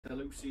the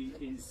Lucy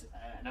is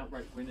an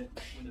outright winner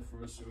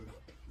for us. So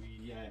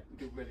we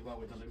do really well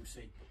with the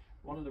Lucy.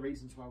 One of the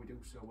reasons why we do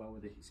so well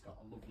with it, it's got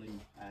a lovely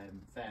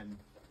firm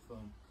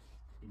foam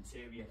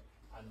interior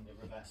and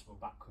a reversible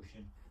back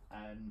cushion.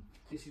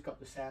 This has got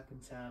the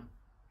serpentine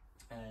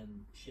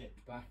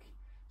shaped back,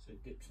 so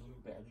it dips a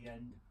little bit at the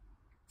end.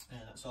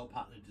 That's all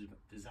part of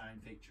the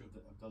design feature of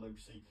the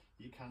Lucy.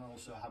 You can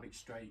also have it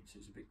straight, so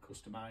it's a bit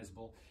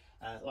customizable.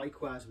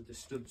 Likewise with the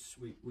studs,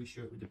 we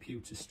show it with the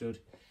pewter stud.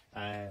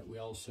 We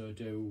also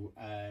do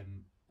a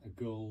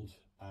gold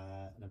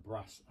and a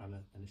brass and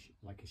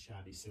like a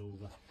shiny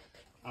silver,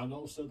 and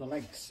also the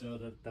legs. So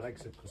the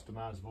legs are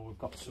customizable. We've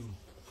got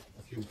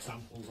a few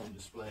samples on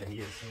display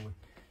here, so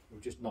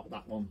we've just knocked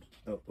that one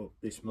up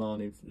this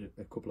morning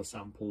for a couple of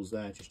samples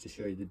there, just to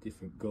show you the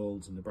different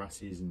golds and the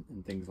brasses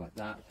and things like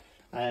that.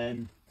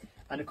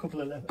 And a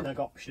couple of leg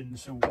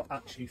options. So we've got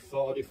actually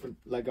 4 different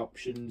leg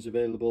options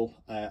available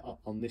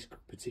on this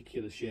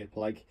particular shape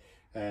leg.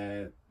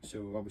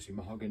 So obviously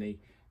mahogany,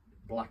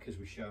 black as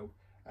we show,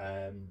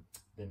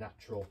 the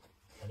natural,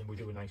 and then we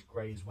do a nice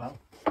grey as well.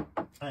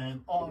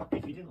 Or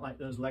if you didn't like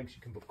those legs,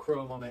 you can put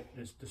chrome on it.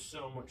 There's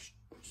so much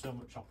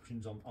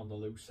options on the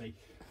Lucy.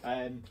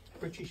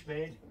 British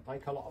made,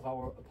 like a lot of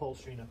our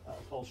upholstery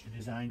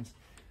designs.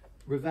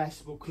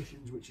 Reversible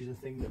cushions, which is a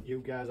thing that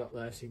you guys out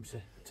there seem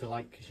to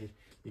like, because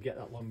you get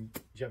that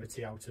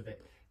longevity out of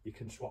it. You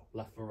can swap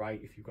left for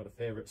right if you've got a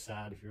favourite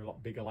side. If you're a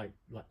lot bigger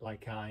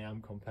like I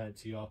am compared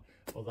to your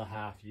other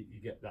half, you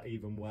get that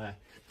even wear.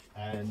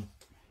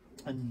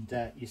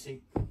 You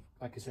see,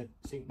 like I said,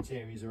 seat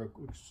interiors are a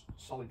good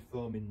solid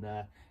foam in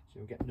there, so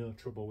you'll get no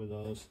trouble with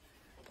those.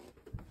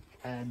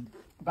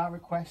 By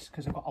request,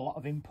 because I've got a lot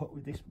of input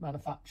with this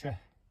manufacturer,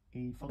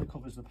 he fully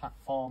covers the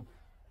platform,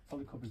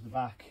 fully covers the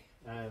back.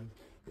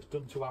 It's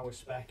done to our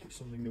spec. It's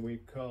something that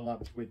we've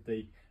collabed with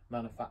the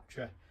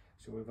manufacturer,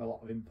 so we have a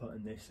lot of input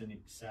in this, and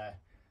it's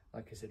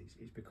like I said, it's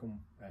become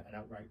an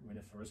outright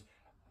winner for us.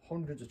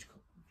 Hundreds of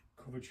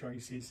cover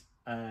choices,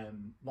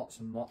 lots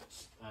and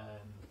lots.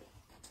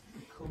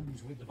 It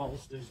comes with the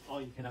bolsters,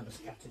 or you can have a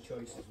scatter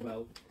choice as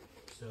well.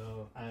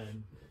 So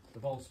the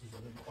bolsters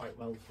have done quite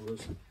well for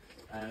us.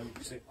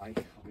 Sit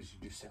like, obviously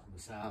just sit on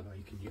the side, or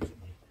you can use it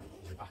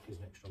on your back as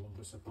an extra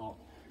lumbar support.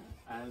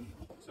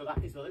 So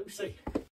that is the Lucy.